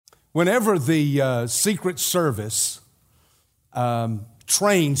Whenever the Secret Service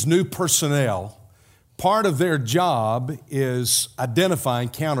trains new personnel, part of their job is identifying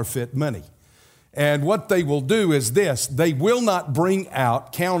counterfeit money. And what they will do is this: they will not bring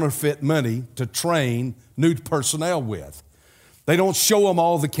out counterfeit money to train new personnel with. They don't show them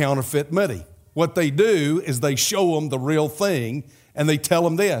all the counterfeit money. What they do is they show them the real thing, and they tell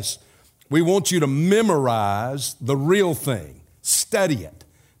them this: we want you to memorize the real thing, study it,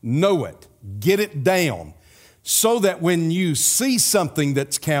 know it, get it down, so that when you see something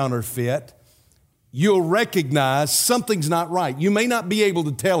that's counterfeit, you'll recognize something's not right. You may not be able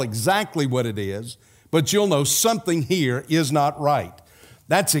to tell exactly what it is, but you'll know something here is not right.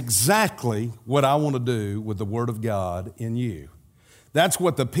 That's exactly what I want to do with the Word of God in you. That's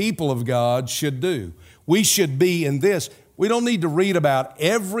what the people of God should do. We should be in this. We don't need to read about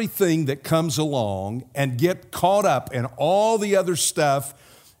everything that comes along and get caught up in all the other stuff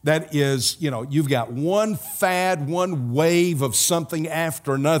that is, you've got one fad, one wave of something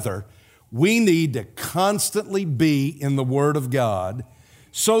after another. We need to constantly be in the Word of God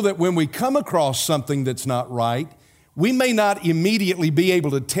so that when we come across something that's not right, we may not immediately be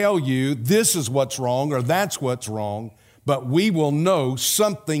able to tell you this is what's wrong or that's what's wrong, but we will know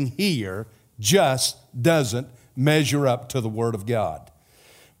something here just doesn't measure up to the Word of God.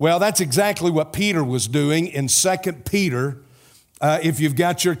 Well, that's exactly what Peter was doing in 2 Peter. If you've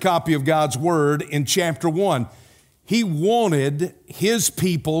got your copy of God's Word in chapter 1, he wanted his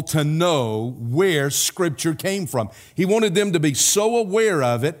people to know where Scripture came from. He wanted them to be so aware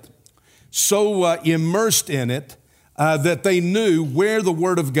of it, so immersed in it, that they knew where the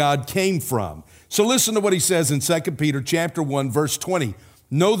Word of God came from. So listen to what he says in 2 Peter chapter 1, verse 20.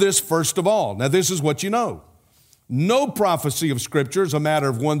 Know this first of all. Now this is what you know. No prophecy of Scripture is a matter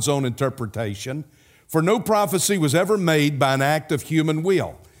of one's own interpretation, for no prophecy was ever made by an act of human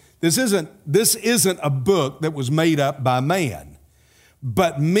will. This isn't a book that was made up by man,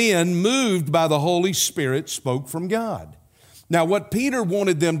 but men moved by the Holy Spirit spoke from God. Now, what Peter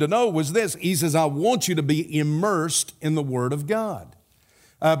wanted them to know was this. He says, I want you to be immersed in the Word of God.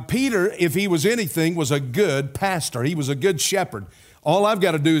 Peter, if he was anything, was a good pastor. He was a good shepherd. All I've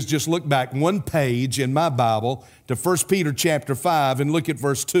got to do is just look back one page in my Bible to 1 Peter chapter 5 and look at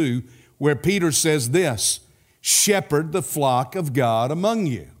verse 2, where Peter says this: shepherd the flock of God among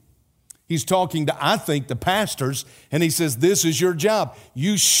you. He's talking to, I think, the pastors, and he says, this is your job.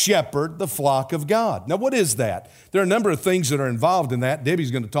 You shepherd the flock of God. Now, what is that? There are a number of things that are involved in that. Debbie's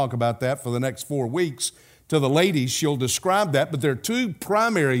going to talk about that for the next 4 weeks. To the ladies, she'll describe that, but there are two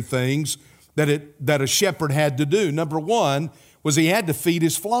primary things that a shepherd had to do. Number one was he had to feed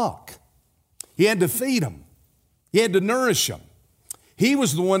his flock. He had to feed them. He had to nourish them. He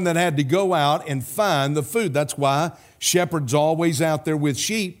was the one that had to go out and find the food. That's why shepherds always out there with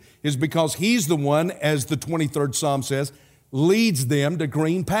sheep, is because he's the one, as the 23rd Psalm says, leads them to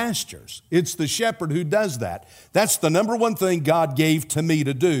green pastures. It's the shepherd who does that. That's the number one thing God gave to me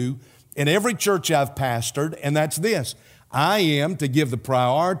to do in every church I've pastored, and that's this: I am to give the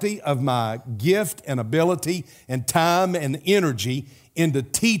priority of my gift and ability and time and energy into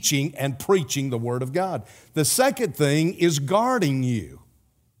teaching and preaching the Word of God. The second thing is guarding you.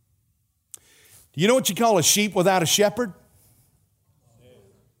 Do you know what you call a sheep without a shepherd?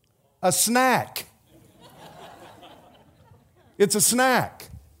 A snack. It's a snack.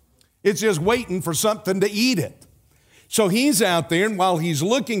 It's just waiting for something to eat it. So he's out there, and while he's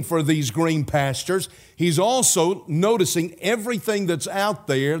looking for these green pastures, he's also noticing everything that's out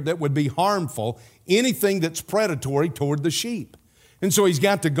there that would be harmful, anything that's predatory toward the sheep. And so he's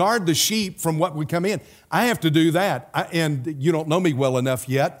got to guard the sheep from what would come in. I have to do that. And you don't know me well enough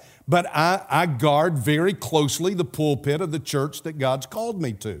yet, but I guard very closely the pulpit of the church that God's called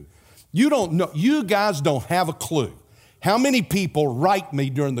me to. You don't know, you guys don't have a clue how many people write me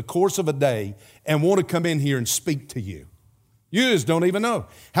during the course of a day and want to come in here and speak to you. You just don't even know.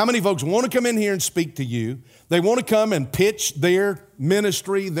 How many folks want to come in here and speak to you? They want to come and pitch their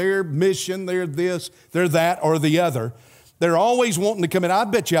ministry, their mission, their this, their that, or the other. They're always wanting to come in. I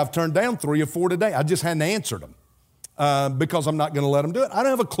bet you I've turned down 3 or 4 today. I just hadn't answered them because I'm not going to let them do it. I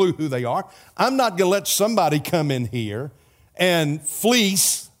don't have a clue who they are. I'm not going to let somebody come in here and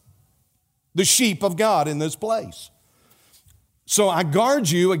fleece the sheep of God in this place. So I guard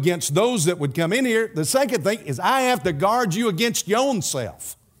you against those that would come in here. The second thing is I have to guard you against your own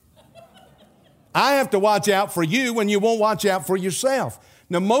self. I have to watch out for you when you won't watch out for yourself.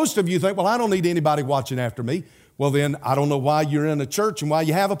 Now, most of you think, well, I don't need anybody watching after me. Well, then I don't know why you're in a church and why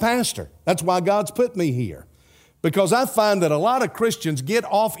you have a pastor. That's why God's put me here. Because I find that a lot of Christians get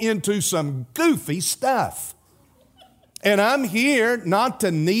off into some goofy stuff. And I'm here not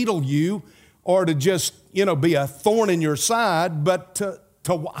to needle you or to just, be a thorn in your side, but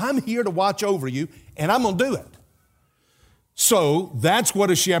I'm here to watch over you, and I'm going to do it. So that's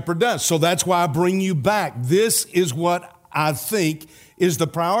what a shepherd does. So that's why I bring you back. This is what I think is the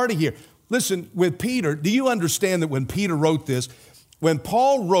priority here. Listen, with Peter, do you understand that when Peter wrote this, when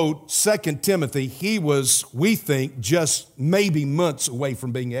Paul wrote 2 Timothy, he was, we think, just maybe months away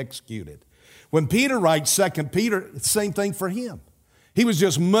from being executed. When Peter writes 2 Peter, it's the same thing for him. He was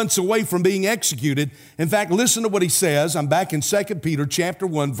just months away from being executed. In fact, listen to what he says. I'm back in 2 Peter chapter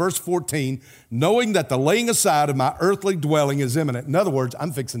 1, verse 14, knowing that the laying aside of my earthly dwelling is imminent. In other words,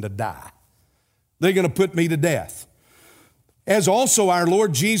 I'm fixing to die. They're going to put me to death. As also our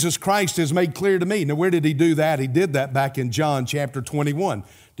Lord Jesus Christ has made clear to me. Now, where did he do that? He did that back in John chapter 21.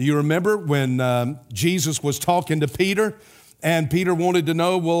 Do you remember when Jesus was talking to Peter? And Peter wanted to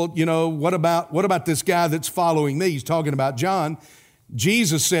know, well, what about this guy that's following me? He's talking about John.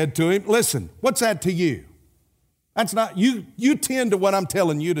 Jesus said to him, listen, what's that to you? That's not, you tend to what I'm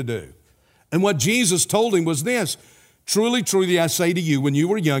telling you to do. And what Jesus told him was this, truly, truly, I say to you, when you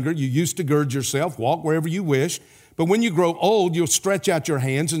were younger, you used to gird yourself, walk wherever you wish. But when you grow old, you'll stretch out your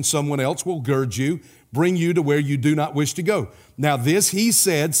hands and someone else will gird you, bring you to where you do not wish to go. Now this he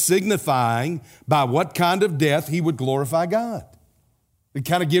said, signifying by what kind of death he would glorify God. It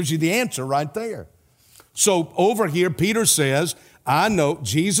kind of gives you the answer right there. So over here, Peter says, I know,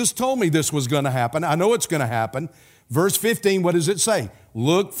 Jesus told me this was going to happen. I know it's going to happen. Verse 15, what does it say?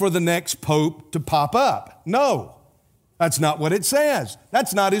 Look for the next pope to pop up. No, that's not what it says.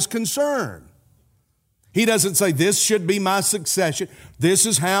 That's not his concern. He doesn't say, this should be my succession. This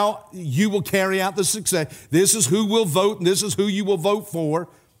is how you will carry out the success. This is who will vote, and this is who you will vote for.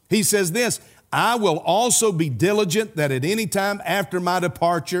 He says this, I will also be diligent that at any time after my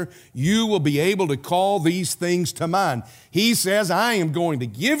departure, you will be able to call these things to mind. He says, I am going to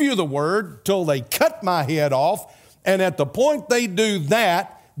give you the word till they cut my head off. And at the point they do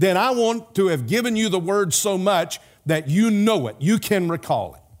that, then I want to have given you the word so much that you know it. You can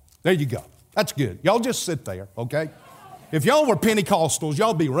recall it. There you go. That's good. Y'all just sit there, okay? If y'all were Pentecostals,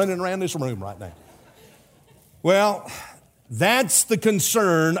 y'all be running around this room right now. Well, that's the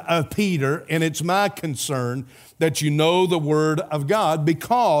concern of Peter, and it's my concern that you know the Word of God,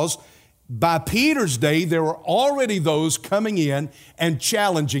 because by Peter's day, there were already those coming in and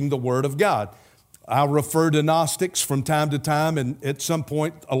challenging the Word of God. I'll refer to Gnostics from time to time, and at some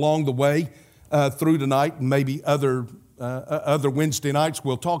point along the way through tonight, and maybe other Wednesday nights,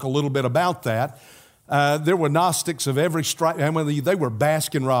 we'll talk a little bit about that. There were Gnostics of every stripe. They were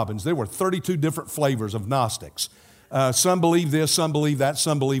Baskin Robbins. There were 32 different flavors of Gnostics. Some believe this, some believe that,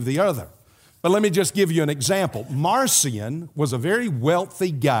 some believe the other. But let me just give you an example. Marcion was a very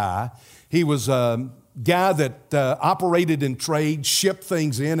wealthy guy. He was a guy that operated in trade, shipped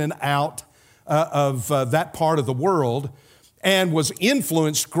things in and out of that part of the world, and was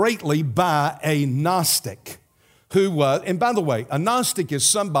influenced greatly by a Gnostic who, and by the way, a Gnostic is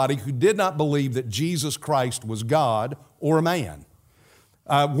somebody who did not believe that Jesus Christ was God or a man.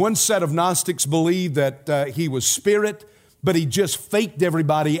 One set of Gnostics believed that he was spirit, but he just faked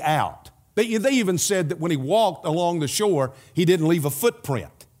everybody out. They even said that when he walked along the shore, he didn't leave a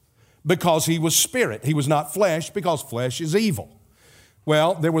footprint because he was spirit. He was not flesh, because flesh is evil.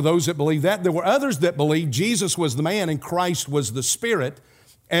 Well, there were those that believed that. There were others that believed Jesus was the man and Christ was the spirit.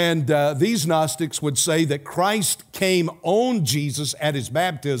 And these Gnostics would say that Christ came on Jesus at his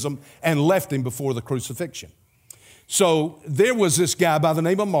baptism and left him before the crucifixion. So there was this guy by the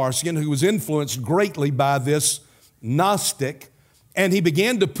name of Marcion who was influenced greatly by this Gnostic, and he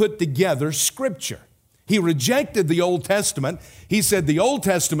began to put together Scripture. He rejected the Old Testament. He said the Old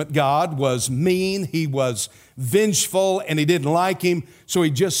Testament God was mean, he was vengeful, and he didn't like him, so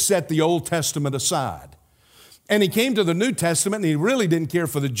he just set the Old Testament aside. And he came to the New Testament, and he really didn't care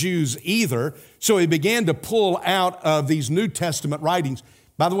for the Jews either, so he began to pull out of these New Testament writings.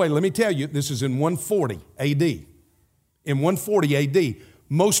 By the way, let me tell you, this is in 140 A.D. In 140 A.D.,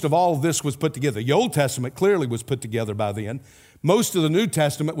 most of all of this was put together. The Old Testament clearly was put together by then. Most of the New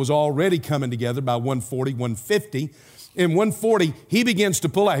Testament was already coming together by 140, 150. In 140, he begins to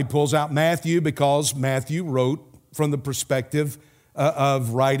pull out. He pulls out Matthew because Matthew wrote from the perspective of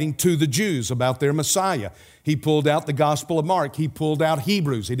writing to the Jews about their Messiah. He pulled out the Gospel of Mark. He pulled out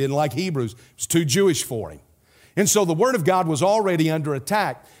Hebrews. He didn't like Hebrews. It was too Jewish for him. And so the Word of God was already under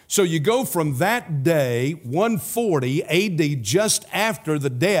attack. So you go from that day, 140 AD, just after the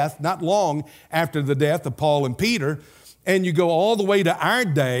death, not long after the death of Paul and Peter, and you go all the way to our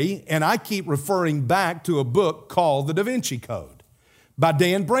day, and I keep referring back to a book called The Da Vinci Code by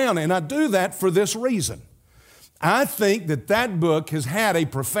Dan Brown, and I do that for this reason. I think that that book has had a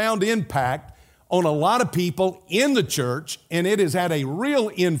profound impact on a lot of people in the church, and it has had a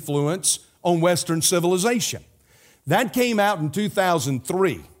real influence on Western civilization. That came out in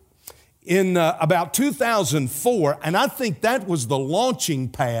 2003. In about 2004, and I think that was the launching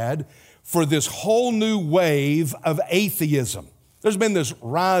pad for this whole new wave of atheism. There's been this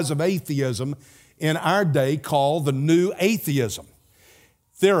rise of atheism in our day called the New Atheism.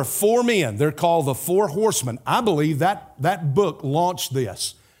 There are four men. They're called the Four Horsemen. I believe that book launched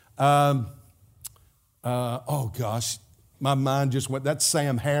this. Oh, gosh, my mind just went. That's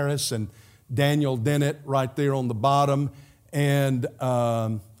Sam Harris and Daniel Dennett right there on the bottom. And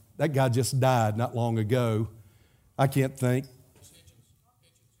that guy just died not long ago. I can't think.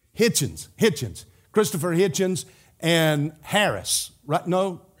 Hitchens. Christopher Hitchens and Harris. Right?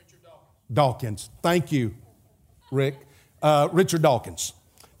 No? Richard Dawkins. Thank you, Rick. Richard Dawkins.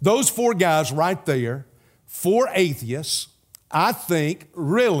 Those four guys right there, four atheists, I think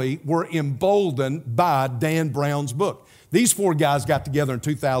really were emboldened by Dan Brown's book. These four guys got together in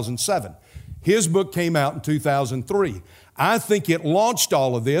 2007. His book came out in 2003. I think it launched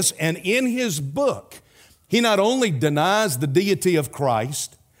all of this, and in his book, he not only denies the deity of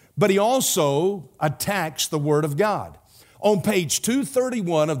Christ, but he also attacks the Word of God. On page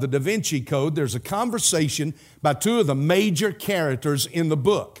 231 of the Da Vinci Code, there's a conversation by two of the major characters in the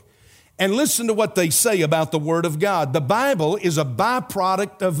book. And listen to what they say about the Word of God. The Bible is a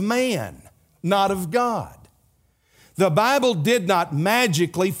byproduct of man, not of God. The Bible did not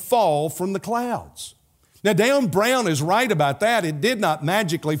magically fall from the clouds. Now, Dan Brown is right about that. It did not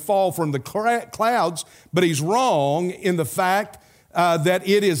magically fall from the clouds, but he's wrong in the fact that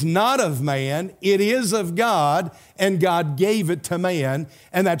it is not of man, it is of God, and God gave it to man.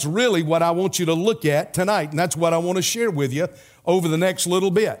 And that's really what I want you to look at tonight, and that's what I want to share with you over the next little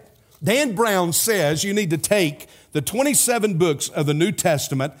bit. Dan Brown says you need to take the 27 books of the New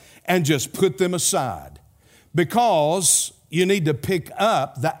Testament and just put them aside, because you need to pick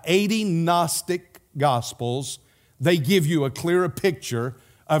up the 80 Gnostic Gospels. They give you a clearer picture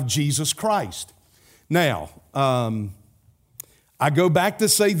of Jesus Christ. Now, I go back to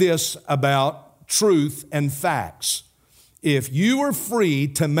say this about truth and facts. If you are free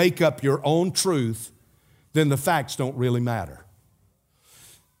to make up your own truth, then the facts don't really matter.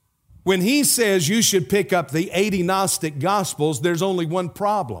 When he says you should pick up the 80 Gnostic Gospels, there's only one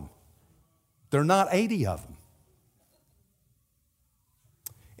problem. There are not 80 of them.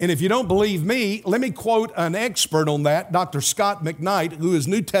 And if you don't believe me, let me quote an expert on that, Dr. Scott McKnight, who is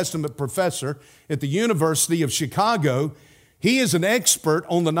New Testament professor at the University of Chicago. He is an expert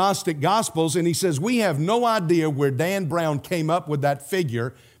on the Gnostic Gospels, and he says, we have no idea where Dan Brown came up with that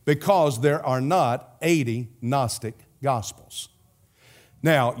figure because there are not 80 Gnostic Gospels.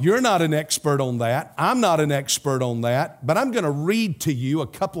 Now, you're not an expert on that. I'm not an expert on that, but I'm going to read to you a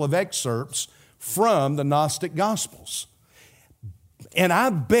couple of excerpts from the Gnostic Gospels. And I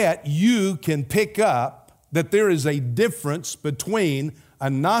bet you can pick up that there is a difference between a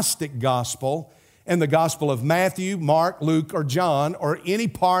Gnostic Gospel and the Gospel of Matthew, Mark, Luke, or John, or any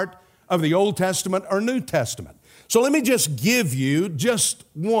part of the Old Testament or New Testament. So let me just give you just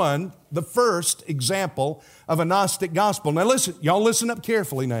one, the first example of a Gnostic Gospel. Now listen, y'all listen up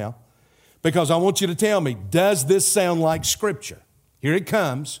carefully now, because I want you to tell me, does this sound like Scripture? Here it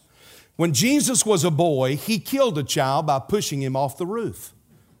comes. When Jesus was a boy, he killed a child by pushing him off the roof.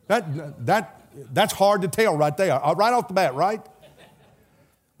 That's hard to tell right there, right off the bat, right?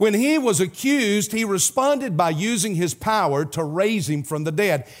 When he was accused, he responded by using his power to raise him from the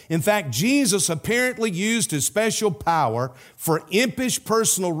dead. In fact, Jesus apparently used his special power for impish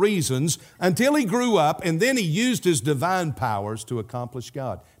personal reasons until he grew up, and then he used his divine powers to accomplish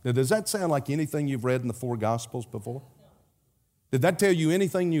God. Now, does that sound like anything you've read in the four Gospels before? Did that tell you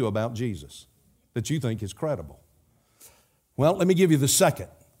anything new about Jesus that you think is credible? Well, let me give you the second.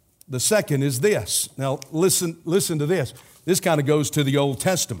 The second is this. Now, listen to this. This kind of goes to the Old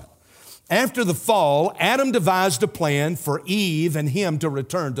Testament. After the fall, Adam devised a plan for Eve and him to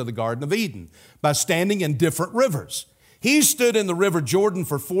return to the Garden of Eden by standing in different rivers. He stood in the river Jordan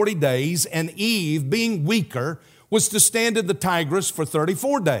for 40 days, and Eve, being weaker, was to stand in the Tigris for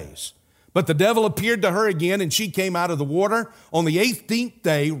 34 days. But the devil appeared to her again, and she came out of the water on the 18th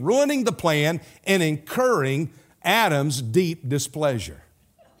day, ruining the plan and incurring Adam's deep displeasure.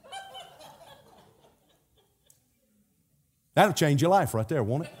 That'll change your life right there,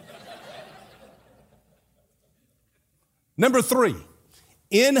 won't it? Number 3,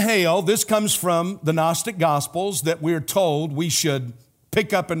 inhale. This comes from the Gnostic Gospels that we're told we should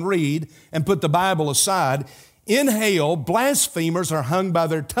pick up and read and put the Bible aside. Inhale, blasphemers are hung by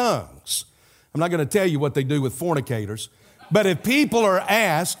their tongues. I'm not going to tell you what they do with fornicators. But if people are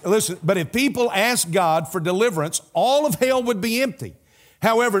asked, listen, but if people ask God for deliverance, all of hell would be empty.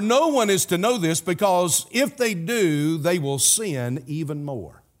 However, no one is to know this, because if they do, they will sin even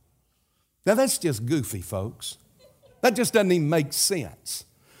more. Now that's just goofy, folks. That just doesn't even make sense.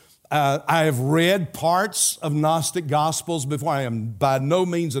 I have read parts of Gnostic Gospels before. I am by no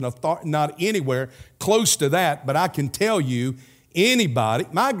means not anywhere close to that, but I can tell you, anybody,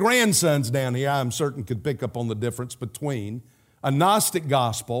 my grandsons down here, I'm certain could pick up on the difference between a Gnostic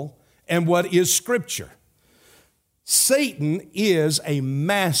Gospel and what is Scripture. Satan is a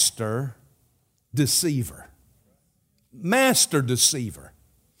master deceiver. Master deceiver.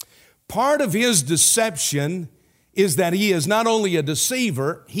 Part of his deception is that he is not only a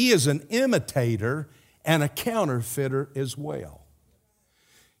deceiver, he is an imitator and a counterfeiter as well.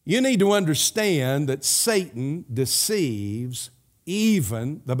 You need to understand that Satan deceives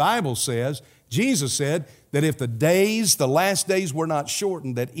even, the Bible says, Jesus said that if the last days were not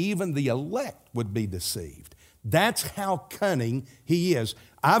shortened, that even the elect would be deceived. That's how cunning he is.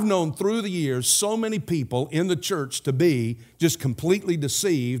 I've known through the years so many people in the church to be just completely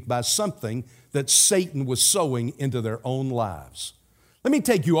deceived by something that Satan was sowing into their own lives. Let me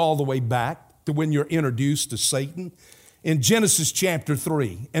take you all the way back to when you're introduced to Satan in Genesis chapter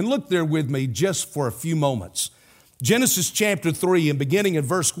 3. And look there with me just for a few moments. Genesis chapter 3 and beginning at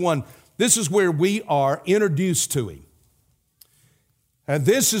verse 1, this is where we are introduced to him. And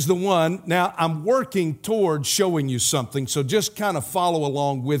this is the one, now I'm working towards showing you something, so just kind of follow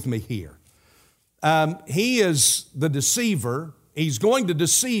along with me here. He is the deceiver. He's going to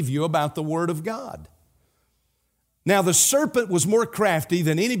deceive you about the Word of God. Now the serpent was more crafty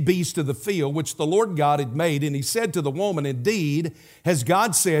than any beast of the field which the Lord God had made, and he said to the woman, indeed, has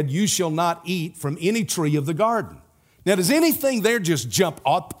God said, you shall not eat from any tree of the garden. Now does anything there just jump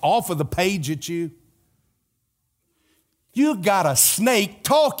off of the page at you? You got a snake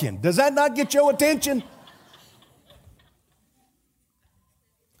talking. Does that not get your attention?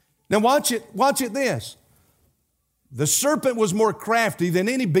 Now watch it this. The serpent was more crafty than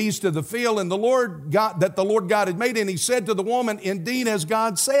any beast of the field, and the Lord God had made, and he said to the woman, indeed, as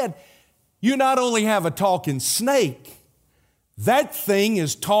God said, you not only have a talking snake, that thing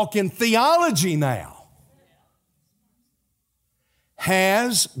is talking theology now.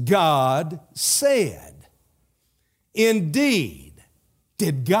 Has God said? Indeed,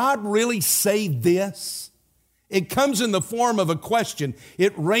 did God really say this? It comes in the form of a question.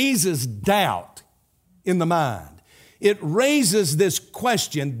 It raises doubt in the mind. It raises this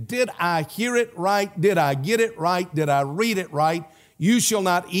question, did I hear it right? Did I get it right? Did I read it right? You shall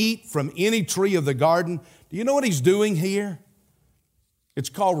not eat from any tree of the garden. Do you know what he's doing here? It's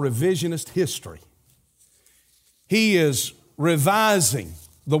called revisionist history. He is revising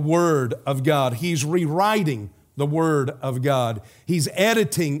the Word of God. He's rewriting the Word of God. He's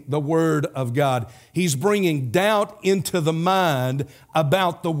editing the Word of God. He's bringing doubt into the mind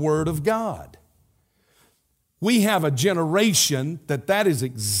about the Word of God. We have a generation that is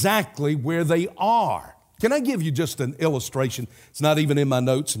exactly where they are. Can I give you just an illustration? It's not even in my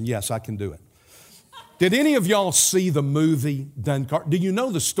notes, and yes, I can do it. Did any of y'all see the movie Dunkirk? Do you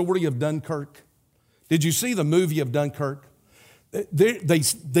know the story of Dunkirk? Did you see the movie of Dunkirk? They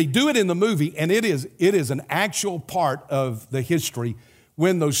do it in the movie, and it is an actual part of the history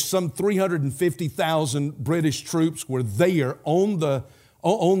when those some 350,000 British troops were there on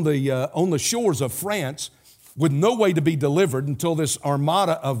the shores of France with no way to be delivered until this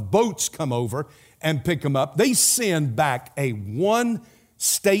armada of boats come over and pick them up. They send back a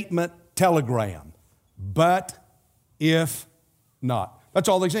one-statement telegram, but if not. That's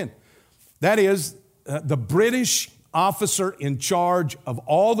all they send. That is, the British officer in charge of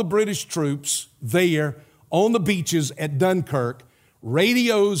all the British troops there on the beaches at Dunkirk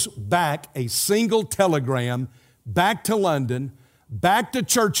radios back a single telegram back to London, back to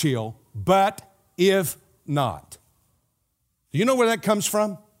Churchill, but if not. Do you know where that comes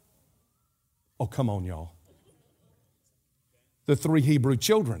from? Oh, come on, y'all. The 3 Hebrew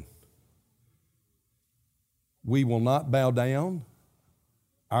children. We will not bow down.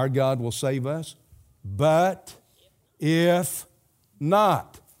 Our God will save us. But if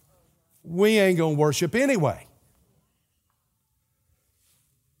not, we ain't going to worship anyway.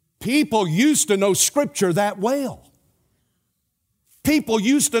 People used to know Scripture that well. People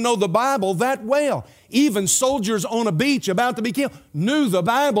used to know the Bible that well. Even soldiers on a beach about to be killed knew the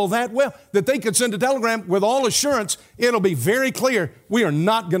Bible that well that they could send a telegram with all assurance, it'll be very clear, we are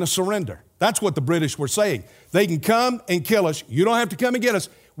not going to surrender. That's what the British were saying. They can come and kill us. You don't have to come and get us.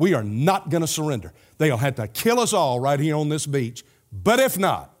 We are not going to surrender. They'll have to kill us all right here on this beach. But if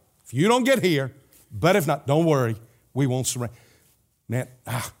not, If you don't get here, but if not, don't worry, we won't surrender. Man,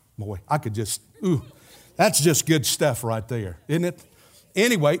 boy, I could just, that's just good stuff right there, isn't it?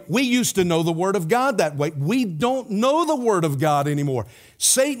 Anyway, we used to know the Word of God that way. We don't know the Word of God anymore.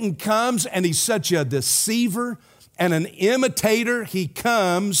 Satan comes and he's such a deceiver and an imitator. He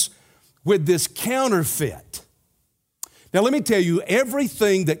comes with this counterfeit. Now, let me tell you,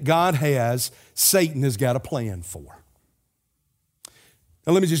 everything that God has, Satan has got a plan for.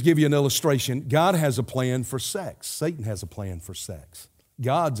 Now, let me just give you an illustration. God has a plan for sex. Satan has a plan for sex.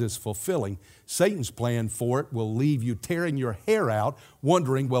 God's is fulfilling. Satan's plan for it will leave you tearing your hair out,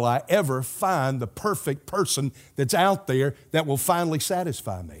 wondering, will I ever find the perfect person that's out there that will finally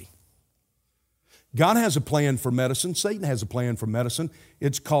satisfy me? God has a plan for medicine. Satan has a plan for medicine.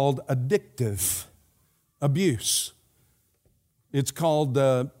 It's called addictive abuse. It's called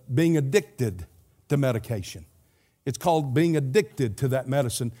being addicted to medication. It's called being addicted to that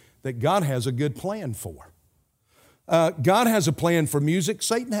medicine that God has a good plan for. God has a plan for music.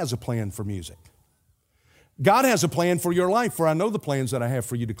 Satan has a plan for music. God has a plan for your life. For I know the plans that I have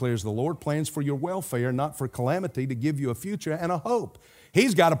for you, declares the Lord, plans for your welfare, not for calamity, to give you a future and a hope.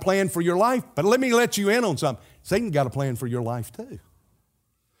 He's got a plan for your life, but let me let you in on something. Satan's got a plan for your life too.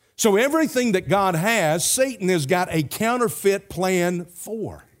 So everything that God has, Satan has got a counterfeit plan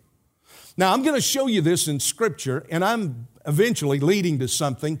for. Now, I'm going to show you this in Scripture, and I'm eventually leading to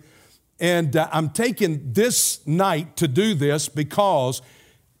something. And I'm taking this night to do this because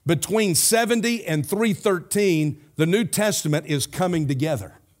between 70 and 313, the New Testament is coming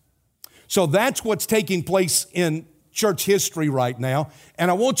together. So that's what's taking place in church history right now. And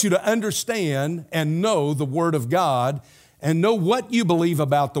I want you to understand and know the Word of God and know what you believe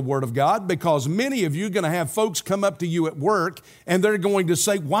about the Word of God, because many of you are going to have folks come up to you at work and they're going to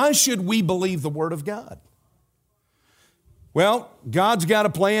say, why should we believe the Word of God? Well, God's got a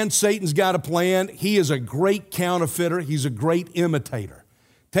plan. Satan's got a plan. He is a great counterfeiter. He's a great imitator.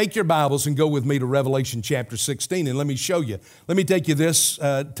 Take your Bibles and go with me to Revelation chapter 16, and let me show you. Let me take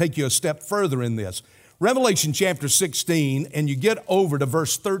you a step further in this. Revelation chapter 16, and you get over to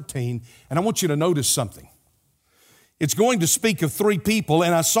verse 13, and I want you to notice something. It's going to speak of three people,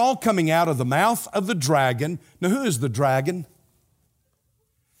 and I saw coming out of the mouth of the dragon. Now, who is the dragon?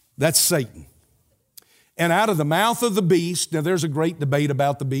 That's Satan. And out of the mouth of the beast, now there's a great debate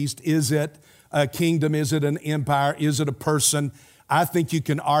about the beast. Is it a kingdom? Is it an empire? Is it a person? I think you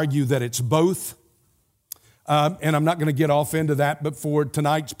can argue that it's both. And I'm not going to get off into that, but for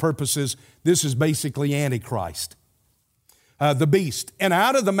tonight's purposes, this is basically Antichrist. The beast. And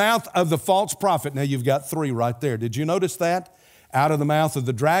out of the mouth of the false prophet, now you've got three right there. Did you notice that? Out of the mouth of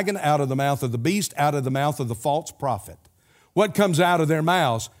the dragon, out of the mouth of the beast, out of the mouth of the false prophet. What comes out of their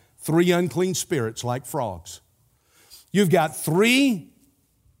mouths? Three unclean spirits like frogs. You've got three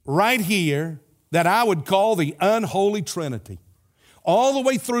right here that I would call the unholy Trinity. All the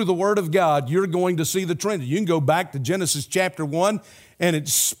way through the Word of God, you're going to see the Trinity. You can go back to Genesis chapter 1, and it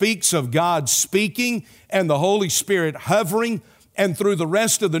speaks of God speaking and the Holy Spirit hovering. And through the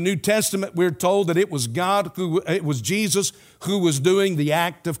rest of the New Testament, we're told that it was Jesus who was doing the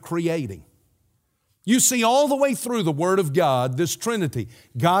act of creating. You see all the way through the Word of God, this Trinity,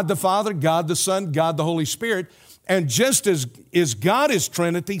 God the Father, God the Son, God the Holy Spirit. And just as God is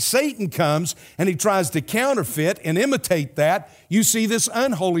Trinity, Satan comes and he tries to counterfeit and imitate that. You see this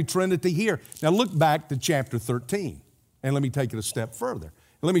unholy Trinity here. Now look back to chapter 13, and let me take it a step further.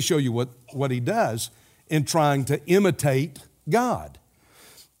 Let me show you what he does in trying to imitate God.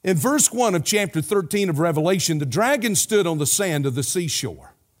 In verse 1 of chapter 13 of Revelation, the dragon stood on the sand of the seashore.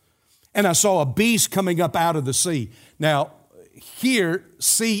 And I saw a beast coming up out of the sea. Now, here,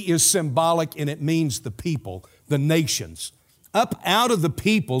 sea is symbolic, and it means the people, the nations. Up out of the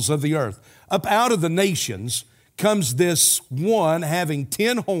peoples of the earth, up out of the nations, comes this one having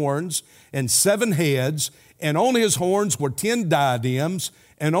 10 horns and 7 heads, and on his horns were 10 diadems,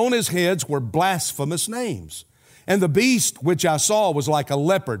 and on his heads were blasphemous names. And the beast which I saw was like a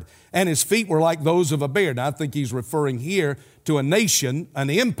leopard, and his feet were like those of a bear. Now, I think he's referring here to a nation,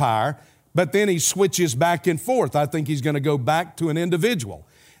 an empire, but then he switches back and forth. I think he's going to go back to an individual.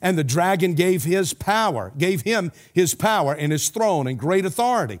 And the dragon gave him his power and his throne and great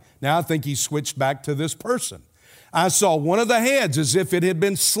authority. Now, I think he switched back to this person. I saw one of the heads as if it had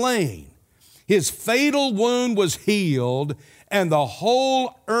been slain. His fatal wound was healed, and the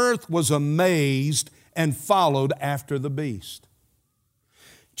whole earth was amazed and followed after the beast.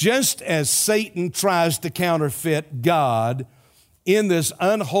 Just as Satan tries to counterfeit God in this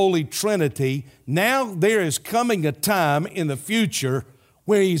unholy Trinity, now there is coming a time in the future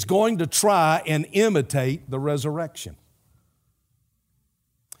where he's going to try and imitate the resurrection.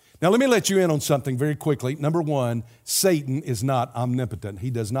 Now, let me let you in on something very quickly. Number one, Satan is not omnipotent. He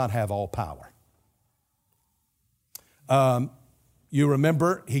does not have all power. You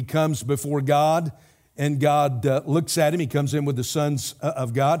remember, he comes before God, and God looks at him. He comes in with the sons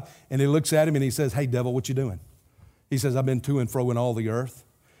of God, and he looks at him, and he says, hey, devil, what you doing? He says, I've been to and fro in all the earth.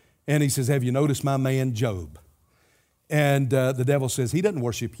 And he says, have you noticed my man Job? And the devil says, he doesn't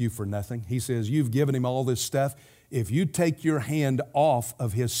worship you for nothing. He says, you've given him all this stuff. If you take your hand off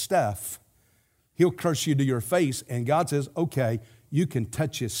of his stuff, he'll curse you to your face. And God says, okay, you can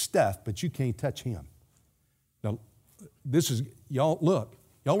touch his stuff, but you can't touch him. Now, this is, y'all, look,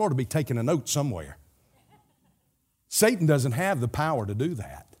 y'all ought to be taking a note somewhere. Satan doesn't have the power to do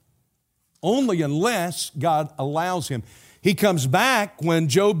that. Only unless God allows him. He comes back when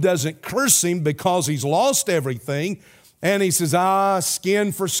Job doesn't curse him because he's lost everything. And he says,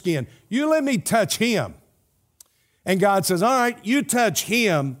 skin for skin. You let me touch him. And God says, all right, you touch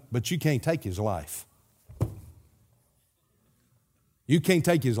him, but you can't take his life. You can't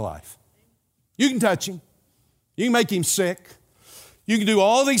take his life. You can touch him. You can make him sick. You can do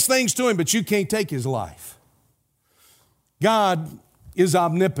all these things to him, but you can't take his life. God is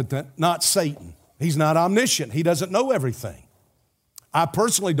omnipotent, not Satan. He's not omniscient. He doesn't know everything. I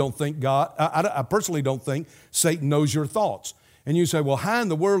personally don't think Satan knows your thoughts. And you say, well, how in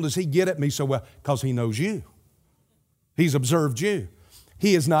the world does he get at me so well? Because he knows you. He's observed you.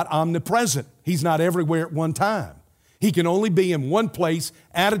 He is not omnipresent. He's not everywhere at one time. He can only be in one place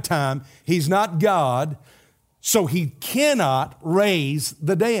at a time. He's not God, so he cannot raise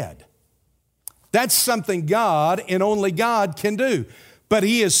the dead. That's something God and only God can do. But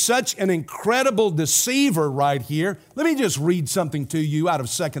he is such an incredible deceiver right here. Let me just read something to you out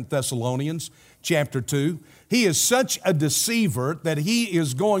of 2 Thessalonians chapter 2. He is such a deceiver that he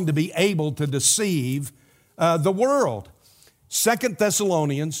is going to be able to deceive the world. 2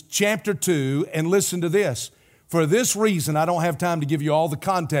 Thessalonians chapter 2, and listen to this. For this reason, I don't have time to give you all the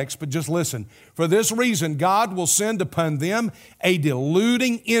context, but just listen. For this reason, God will send upon them a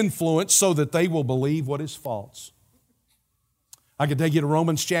deluding influence so that they will believe what is false. I could take you to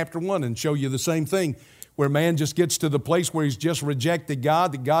Romans chapter 1 and show you the same thing, where man just gets to the place where he's just rejected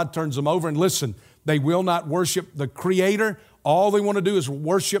God, that God turns them over. And listen, they will not worship the Creator. All they want to do is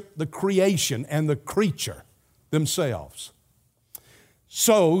worship the creation and the creature themselves.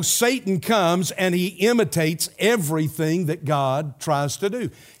 So Satan comes and he imitates everything that God tries to do.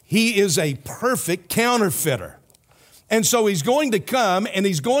 He is a perfect counterfeiter. And so he's going to come and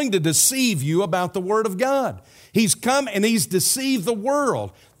he's going to deceive you about the Word of God. He's come and he's deceived the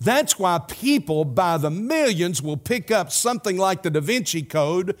world. That's why people by the millions will pick up something like the Da Vinci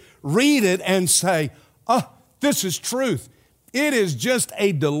Code, read it and say, oh, this is truth. It is just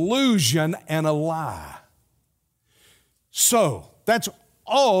a delusion and a lie. So that's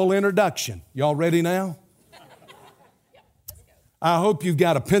all introduction. Y'all ready now? I hope you've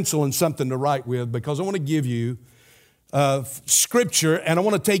got a pencil and something to write with, because I want to give you Scripture, and I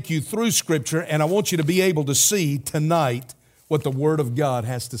want to take you through Scripture, and I want you to be able to see tonight what the Word of God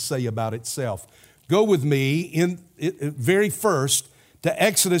has to say about itself. Go with me in very first to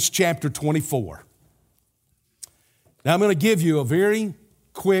Exodus chapter 24. Now I'm going to give you a very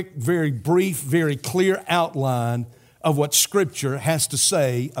quick, very brief, very clear outline of what Scripture has to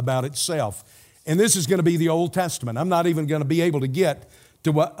say about itself. And this is going to be the Old Testament. I'm not even going to be able to get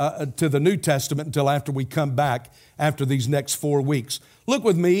to the New Testament until after we come back after these next 4 weeks. Look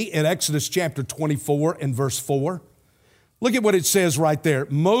with me at Exodus chapter 24 and verse 4. Look at what it says right there.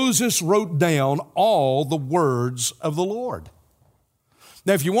 Moses wrote down all the words of the Lord.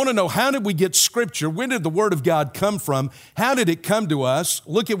 Now, if you want to know how did we get Scripture, when did the Word of God come from, how did it come to us,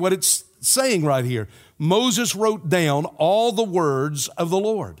 look at what it's saying right here. Moses wrote down all the words of the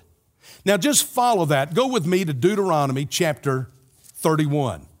Lord. Now, just follow that. Go with me to Deuteronomy chapter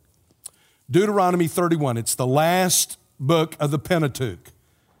 31. Deuteronomy 31. It's the last book of the Pentateuch.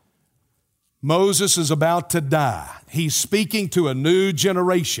 Moses is about to die. He's speaking to a new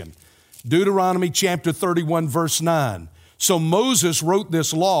generation. Deuteronomy chapter 31, verse 9. So Moses wrote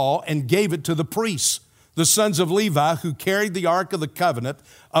this law and gave it to the priests, the sons of Levi, who carried the ark of the covenant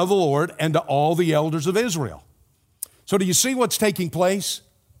of the Lord, and to all the elders of Israel. So do you see what's taking place?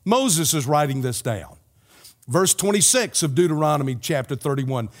 Moses is writing this down. Verse 26 of Deuteronomy chapter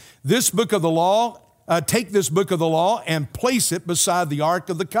 31. This book of the law, take this book of the law and place it beside the ark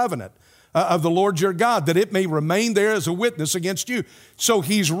of the covenant of the Lord your God, that it may remain there as a witness against you. So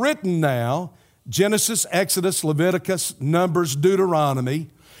he's written now Genesis, Exodus, Leviticus, Numbers, Deuteronomy.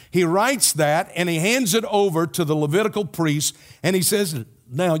 He writes that and he hands it over to the Levitical priests, and he says,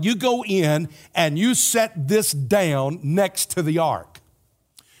 now you go in and you set this down next to the ark.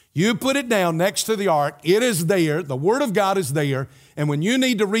 You put it down next to the ark. It is there. The Word of God is there. And when you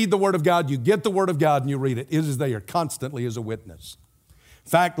need to read the Word of God, you get the Word of God and you read it. It is there constantly as a witness. In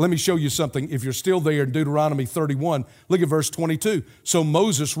fact, let me show you something. If you're still there in Deuteronomy 31, look at verse 22. So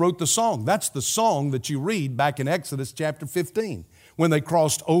Moses wrote the song. That's the song that you read back in Exodus chapter 15. When they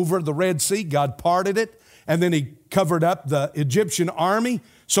crossed over the Red Sea, God parted it, and then He covered up the Egyptian army.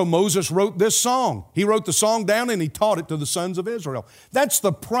 So Moses wrote this song. He wrote the song down and he taught it to the sons of Israel. That's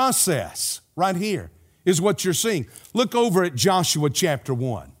the process right here, is what you're seeing. Look over at Joshua chapter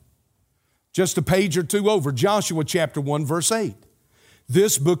 1. Just a page or two over. Joshua chapter 1, verse 8.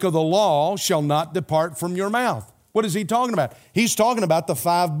 This book of the law shall not depart from your mouth. What is he talking about? He's talking about the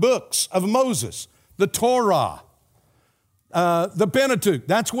 5 books of Moses, the Torah, the Pentateuch.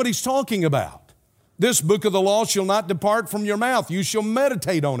 That's what he's talking about. This book of the law shall not depart from your mouth. You shall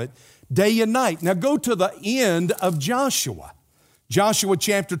meditate on it day and night. Now go to the end of Joshua, Joshua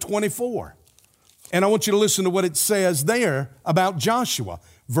chapter 24. And I want you to listen to what it says there about Joshua,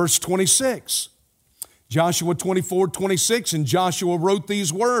 verse 26. Joshua 24:26, and Joshua wrote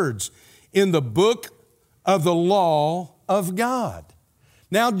these words in the book of the law of God.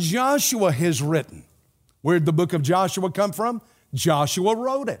 Now Joshua has written. Where did the book of Joshua come from? Joshua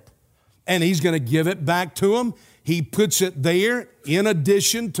wrote it. And he's going to give it back to him. He puts it there in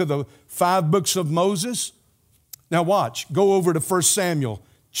addition to the 5 books of Moses. Now watch, go over to 1 Samuel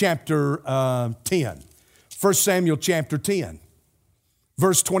chapter 10. 1 Samuel chapter 10.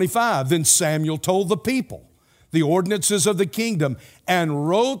 Verse 25, then Samuel told the people the ordinances of the kingdom and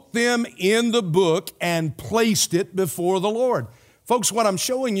wrote them in the book and placed it before the Lord. Folks, what I'm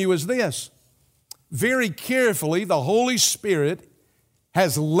showing you is this. Very carefully, the Holy Spirit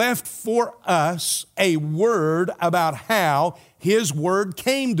has left for us a word about how His word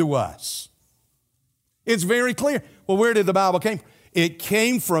came to us. It's very clear. Well, where did the Bible came from? It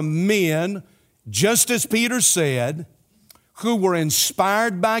came from men, just as Peter said, who were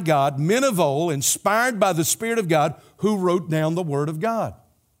inspired by God, men of old, inspired by the Spirit of God, who wrote down the Word of God.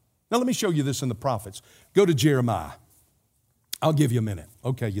 Now let me show you this in the prophets. Go to Jeremiah. I'll give you a minute.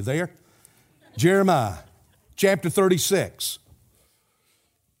 Okay, you there? Jeremiah, chapter 36.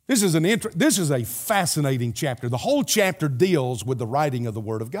 This is a fascinating chapter. The whole chapter deals with the writing of the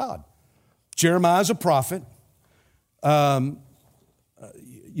Word of God. Jeremiah is a prophet.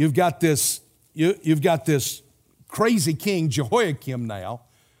 You've got this crazy king Jehoiakim now,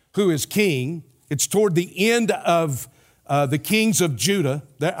 who is king. It's toward the end of the kings of Judah.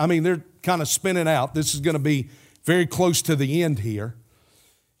 They're kind of spinning out. This is going to be very close to the end here.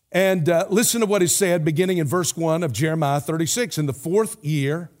 And listen to what is said beginning in verse 1 of Jeremiah 36. In the 4th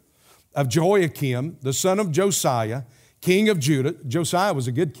year of Jehoiakim, the son of Josiah, king of Judah. Josiah was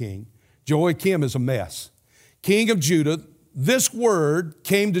a good king. Jehoiakim is a mess. King of Judah, this word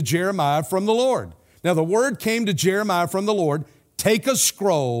came to Jeremiah from the Lord. Now the word came to Jeremiah from the Lord, take a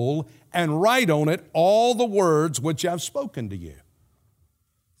scroll and write on it all the words which I've spoken to you.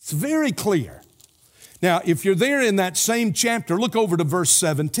 It's very clear. Now, if you're there in that same chapter, look over to verse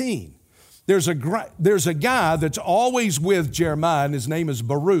 17. There's a guy that's always with Jeremiah, and his name is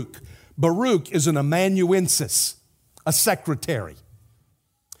Baruch. Baruch is an amanuensis, a secretary.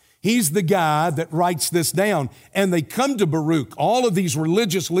 He's the guy that writes this down. And they come to Baruch. All of these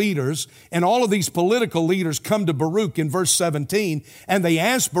religious leaders and all of these political leaders come to Baruch in verse 17, and they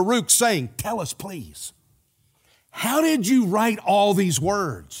ask Baruch, saying, tell us, please, how did you write all these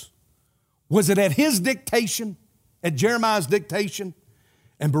words? Was it at his dictation, at Jeremiah's dictation?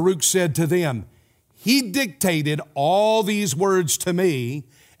 And Baruch said to them, he dictated all these words to me,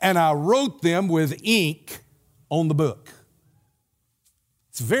 and I wrote them with ink on the book.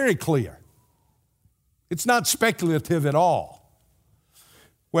 It's very clear. It's not speculative at all.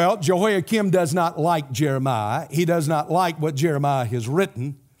 Well, Jehoiakim does not like Jeremiah. He does not like what Jeremiah has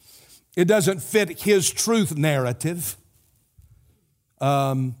written. It doesn't fit his truth narrative.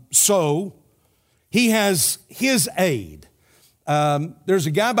 So he has his aide. There's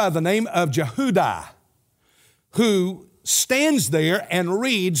a guy by the name of Jehudi who stands there and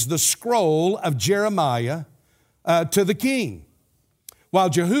reads the scroll of Jeremiah to the king. While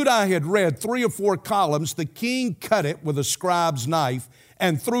Jehudi had read 3 or 4 columns, the king cut it with a scribe's knife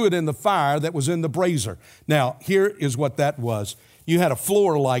and threw it in the fire that was in the brazier. Now, here is what that was. You had a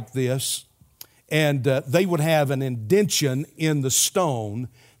floor like this, and they would have an indention in the stone.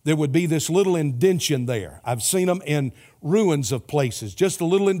 There would be this little indention there. I've seen them in ruins of places, just a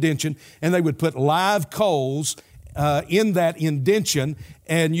little indention, and they would put live coals in that indention,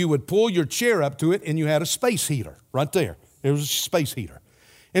 and you would pull your chair up to it, and you had a space heater right there. There was a space heater.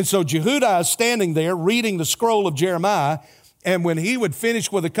 And so Jehudi is standing there reading the scroll of Jeremiah, And when he would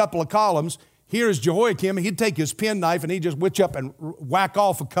finish with a couple of columns, here's Jehoiakim. He'd take his penknife and he'd just witch up and whack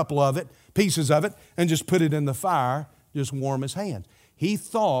off a couple of it, pieces of it, and just put it in the fire, just warm his hands. He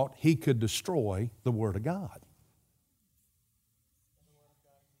thought he could destroy the Word of God.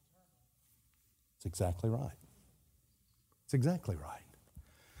 It's exactly right. It's exactly right.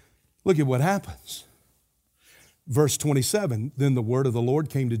 Look at what happens. Verse 27, then the word of the Lord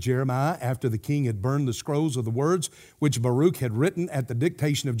came to Jeremiah after the king had burned the scrolls of the words which Baruch had written at the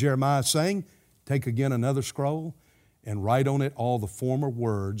dictation of Jeremiah, saying, take again another scroll and write on it all the former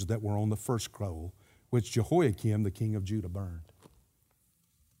words that were on the first scroll, which Jehoiakim, the king of Judah, burned.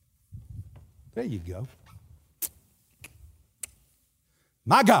 There you go.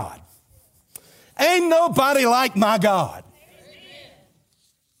 My God. Ain't nobody like my God.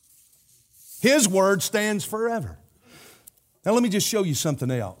 His word stands forever. Now let me just show you something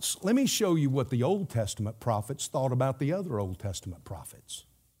else. Let me show you what the Old Testament prophets thought about the other Old Testament prophets.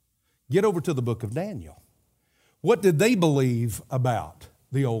 Get over to the book of Daniel. What did they believe about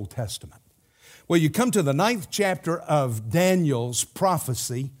the Old Testament? Well, you come to the 9th chapter of Daniel's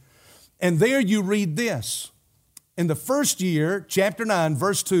prophecy, and there you read this. In the first year, chapter 9,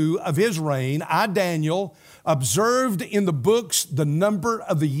 verse 2 of his reign, I, Daniel, observed in the books the number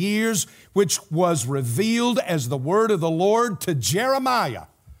of the years which was revealed as the word of the Lord to Jeremiah.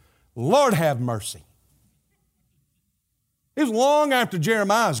 Lord have mercy. It was long after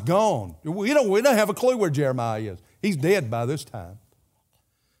Jeremiah's gone. We don't have a clue where Jeremiah is. He's dead by this time.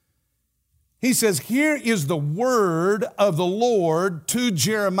 He says, here is the word of the Lord to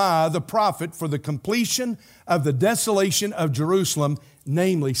Jeremiah the prophet for the completion of the desolation of Jerusalem,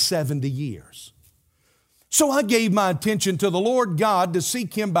 namely 70 years. So I gave my attention to the Lord God to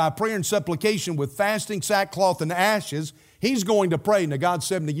seek Him by prayer and supplication with fasting, sackcloth, and ashes. He's going to pray. Now God's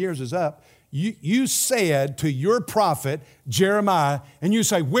 70 years is up. You said to your prophet, Jeremiah, and you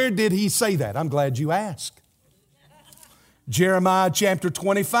say, where did he say that? I'm glad you asked. Jeremiah chapter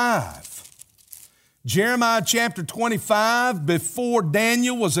 25. Jeremiah chapter 25, before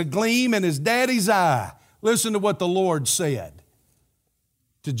Daniel was a gleam in his daddy's eye. Listen to what the Lord said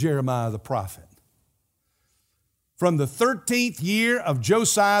to Jeremiah the prophet. From the 13th year of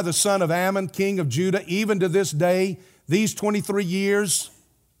Josiah the son of Ammon, king of Judah, even to this day, these 23 years,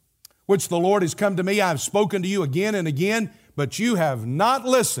 which the Lord has come to me, I have spoken to you again and again, but you have not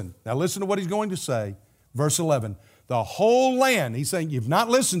listened. Now listen to what he's going to say. Verse 11, the whole land, he's saying, you've not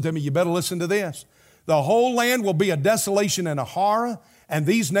listened to me, you better listen to this. The whole land will be a desolation and a horror, and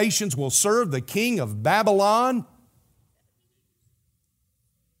these nations will serve the king of Babylon.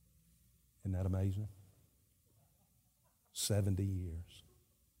 Isn't that amazing? 70 years.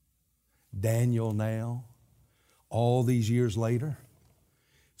 Daniel now, all these years later,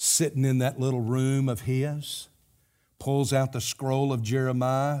 sitting in that little room of his, pulls out the scroll of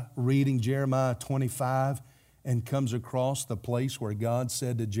Jeremiah, reading Jeremiah 25, and comes across the place where God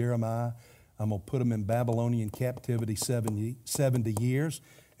said to Jeremiah, I'm going to put them in Babylonian captivity 70 years.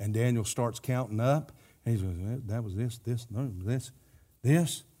 And Daniel starts counting up. And he says, that was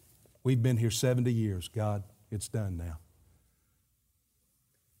this. We've been here 70 years. God, it's done now.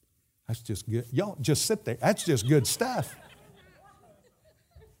 That's just good. Y'all just sit there. That's just good stuff.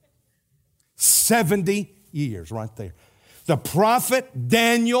 70 years right there. The prophet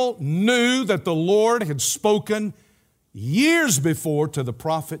Daniel knew that the Lord had spoken years before to the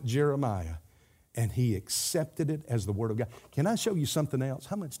prophet Jeremiah. And he accepted it as the word of God. Can I show you something else?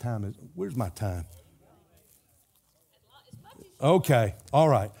 How much time is, where's my time? Okay, all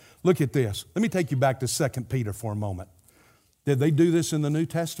right. Look at this. Let me take you back to 2 Peter for a moment. Did they do this in the New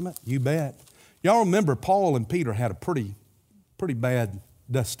Testament? You bet. Y'all remember Paul and Peter had a pretty bad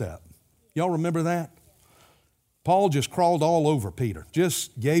dust up. Y'all remember that? Paul just crawled all over Peter,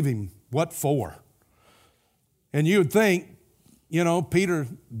 just gave him what for. And you would think, Peter,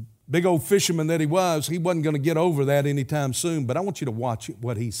 big old fisherman that he wasn't going to get over that anytime soon. But I want you to watch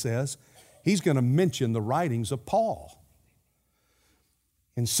what he says. He's going to mention the writings of Paul.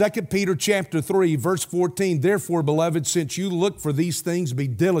 In 2 Peter chapter 3, verse 14, therefore, beloved, since you look for these things, be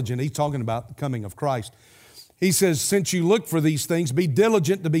diligent. He's talking about the coming of Christ. He says, since you look for these things, be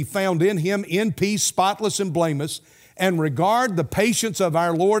diligent to be found in Him in peace, spotless and blameless, and regard the patience of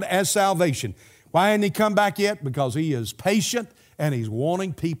our Lord as salvation. Why hasn't He come back yet? Because He is patient and He's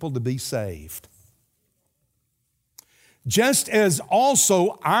wanting people to be saved. Just as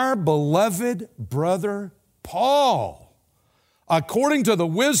also our beloved brother Paul, according to the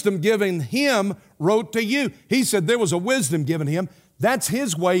wisdom given him, wrote to you. He said there was a wisdom given him. That's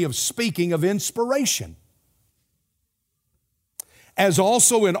his way of speaking of inspiration. As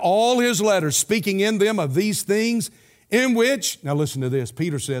also in all his letters, speaking in them of these things, in which, now listen to this,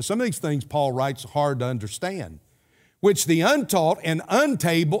 Peter says, some of these things Paul writes hard to understand, which the untaught and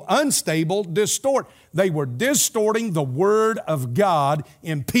unstable distort. They were distorting the Word of God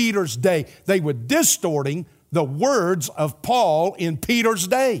in Peter's day. They were distorting the words of Paul in Peter's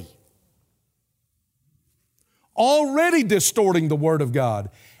day. Already distorting the Word of God.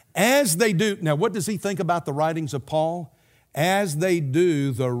 As they do, now what does he think about the writings of Paul? As they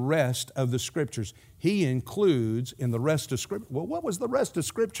do the rest of the Scriptures. He includes in the rest of Scripture, well, what was the rest of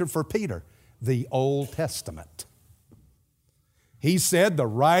Scripture for Peter? The Old Testament. He said the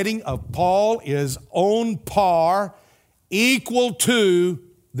writing of Paul is on par, equal to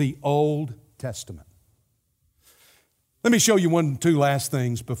the Old Testament. Let me show you two last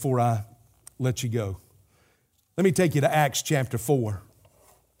things before I let you go. Let me take you to Acts chapter 4.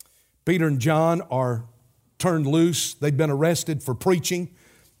 Peter and John are turned loose. They've been arrested for preaching.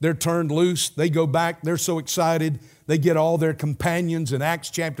 They're turned loose. They go back. They're so excited. They get all their companions in Acts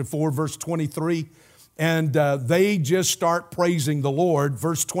chapter 4, verse 23. And they just start praising the Lord.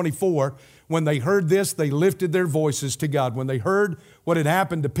 Verse 24, when they heard this, they lifted their voices to God. When they heard what had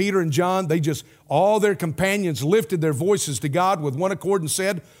happened to Peter and John, all their companions lifted their voices to God with one accord and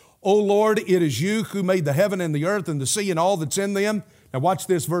said, O Lord, it is you who made the heaven and the earth and the sea and all that's in them. Now watch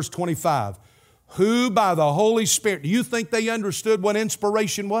this, verse 25. Who by the Holy Spirit, do you think they understood what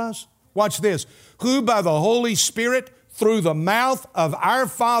inspiration was? Watch this. Who by the Holy Spirit, through the mouth of our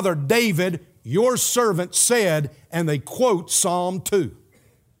father David, your servant said, and they quote Psalm 2.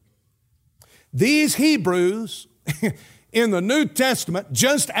 These Hebrews in the New Testament,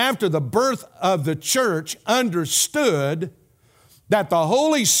 just after the birth of the church, understood that the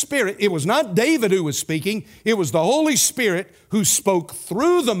Holy Spirit, it was not David who was speaking, it was the Holy Spirit who spoke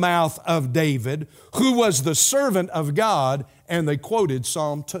through the mouth of David, who was the servant of God, and they quoted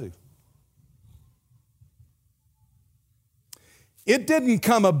Psalm 2. It didn't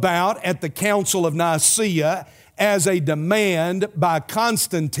come about at the Council of Nicaea as a demand by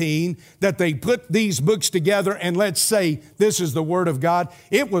Constantine that they put these books together and let's say this is the Word of God.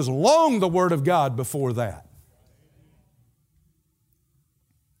 It was long the Word of God before that.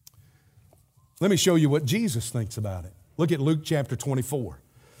 Let me show you what Jesus thinks about it. Look at Luke chapter 24.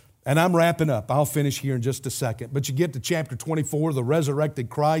 And I'm wrapping up. I'll finish here in just a second. But you get to chapter 24, the resurrected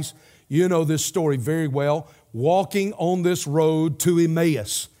Christ. You know this story very well. Walking on this road to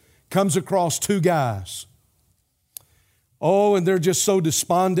Emmaus. Comes across two guys. Oh, and they're just so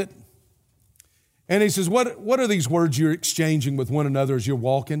despondent. And he says, what are these words you're exchanging with one another as you're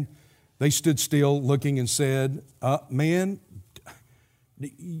walking? They stood still looking and said, man,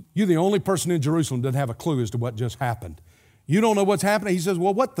 you're the only person in Jerusalem that doesn't have a clue as to what just happened. You don't know what's happening? He says,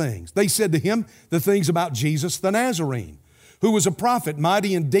 well, what things? They said to him, the things about Jesus the Nazarene, who was a prophet,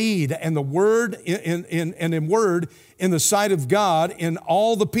 mighty in deed, and the word in word in the sight of God in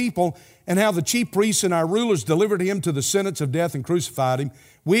all the people, and how the chief priests and our rulers delivered him to the sentence of death and crucified him.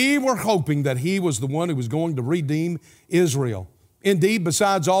 We were hoping that he was the one who was going to redeem Israel. Indeed,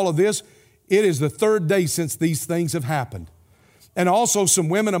 besides all of this, it is the third day since these things have happened. And also some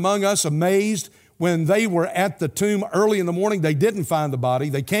women among us amazed when they were at the tomb early in the morning, they didn't find the body.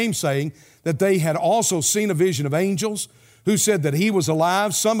 They came saying that they had also seen a vision of angels who said that he was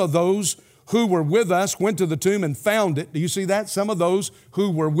alive. Some of those who were with us went to the tomb and found it. Do you see that? Some of those who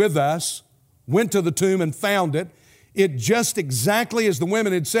were with us went to the tomb and found it. It just exactly as the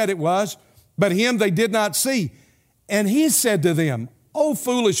women had said it was, but him they did not see. And he said to them, O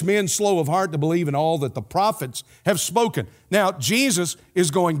foolish men, slow of heart to believe in all that the prophets have spoken. Now, Jesus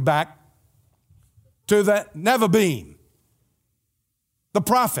is going back to the Nevi'im, the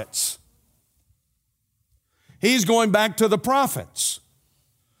prophets. He's going back to the prophets.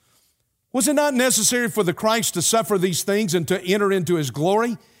 Was it not necessary for the Christ to suffer these things and to enter into His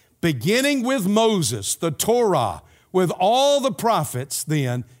glory? Beginning with Moses, the Torah, with all the prophets,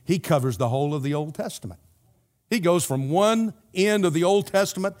 then He covers the whole of the Old Testament. He goes from one end of the Old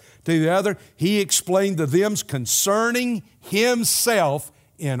Testament to the other. He explained to them concerning Himself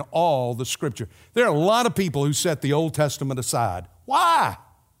in all the Scripture. There are a lot of people who set the Old Testament aside. Why?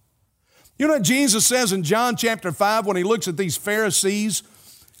 You know what Jesus says in John chapter 5 when He looks at these Pharisees?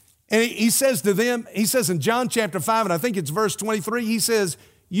 And He says to them, He says in John chapter 5, and I think it's verse 23, He says,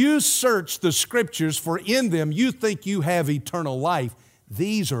 you search the Scriptures, for in them you think you have eternal life.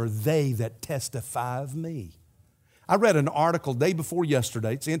 These are they that testify of me. I read an article day before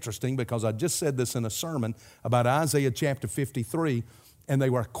yesterday. It's interesting because I just said this in a sermon about Isaiah chapter 53, and they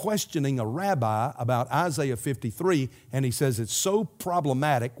were questioning a rabbi about Isaiah 53, and he says it's so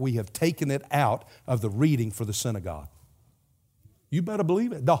problematic we have taken it out of the reading for the synagogue. You better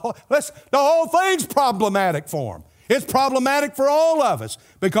believe it. The whole thing's problematic for them. It's problematic for all of us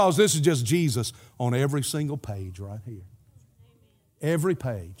because this is just Jesus on every single page right here. Every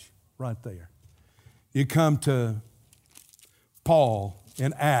page right there. You come to Paul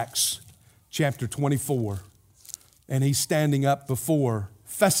in Acts chapter 24, and he's standing up before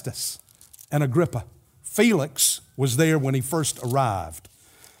Festus and Agrippa. Felix was there when he first arrived.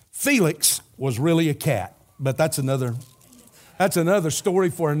 Felix was really a cat, but that's another story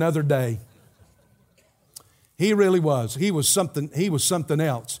for another day. He really was. He was something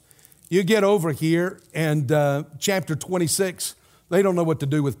else. You get over here and chapter 26, they don't know what to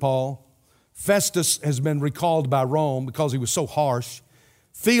do with Paul. Festus has been recalled by Rome because he was so harsh.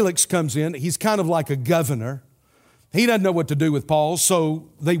 Felix comes in. He's kind of like a governor. He doesn't know what to do with Paul, so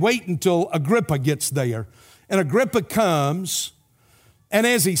they wait until Agrippa gets there. And Agrippa comes, and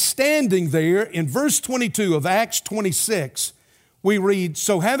as he's standing there, in verse 22 of Acts 26, we read,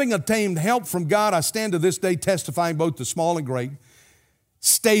 "So having obtained help from God, I stand to this day testifying both to small and great,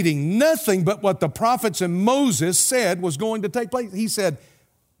 stating nothing but what the prophets and Moses said was going to take place." He said,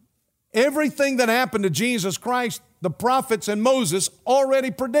 everything that happened to Jesus Christ, the prophets and Moses already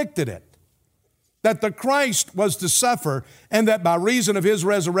predicted it. That the Christ was to suffer and that by reason of his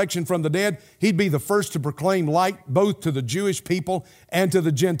resurrection from the dead, he'd be the first to proclaim light both to the Jewish people and to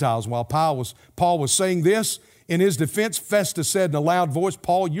the Gentiles. While Paul was saying this, in his defense, Festus said in a loud voice,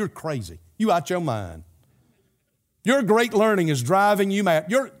 "Paul, you're crazy. You out your mind. Your great learning is driving you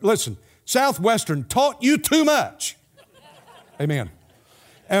mad. Listen, Southwestern taught you too much." Amen.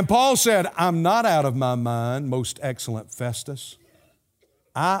 And Paul said, "I'm not out of my mind, most excellent Festus.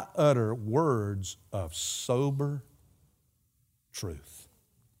 I utter words of sober truth."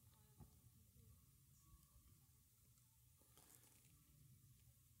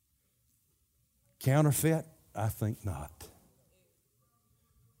 Counterfeit? I think not.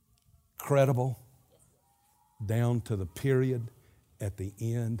 Credible down to the period at the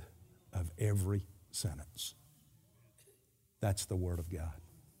end of every sentence. That's the Word of God.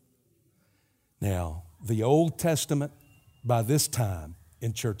 Now, the Old Testament, by this time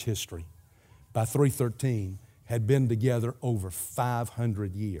in church history, by 313, had been together over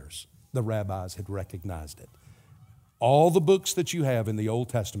 500 years. The rabbis had recognized it. All the books that you have in the Old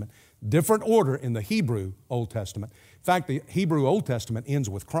Testament, different order in the Hebrew Old Testament. In fact, the Hebrew Old Testament ends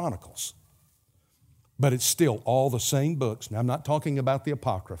with Chronicles, but it's still all the same books. Now, I'm not talking about the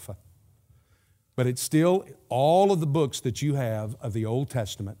Apocrypha, but it's still all of the books that you have of the Old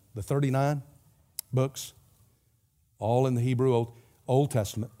Testament, the 39 books, all in the Hebrew Old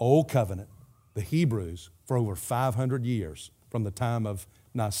Testament, Old Covenant. The Hebrews, for over 500 years, from the time of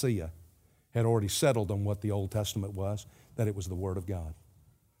Nicaea, had already settled on what the Old Testament was, that it was the Word of God.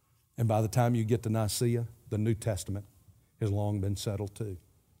 And by the time you get to Nicaea, the New Testament has long been settled too.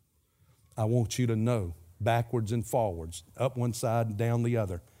 I want you to know, backwards and forwards, up one side and down the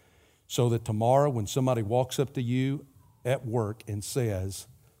other, so that tomorrow when somebody walks up to you at work and says,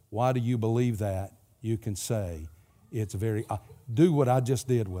 "Why do you believe that?" you can say, "It's very..." Do what I just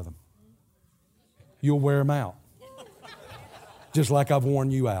did with them. You'll wear them out. Just like I've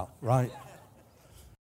worn you out, right?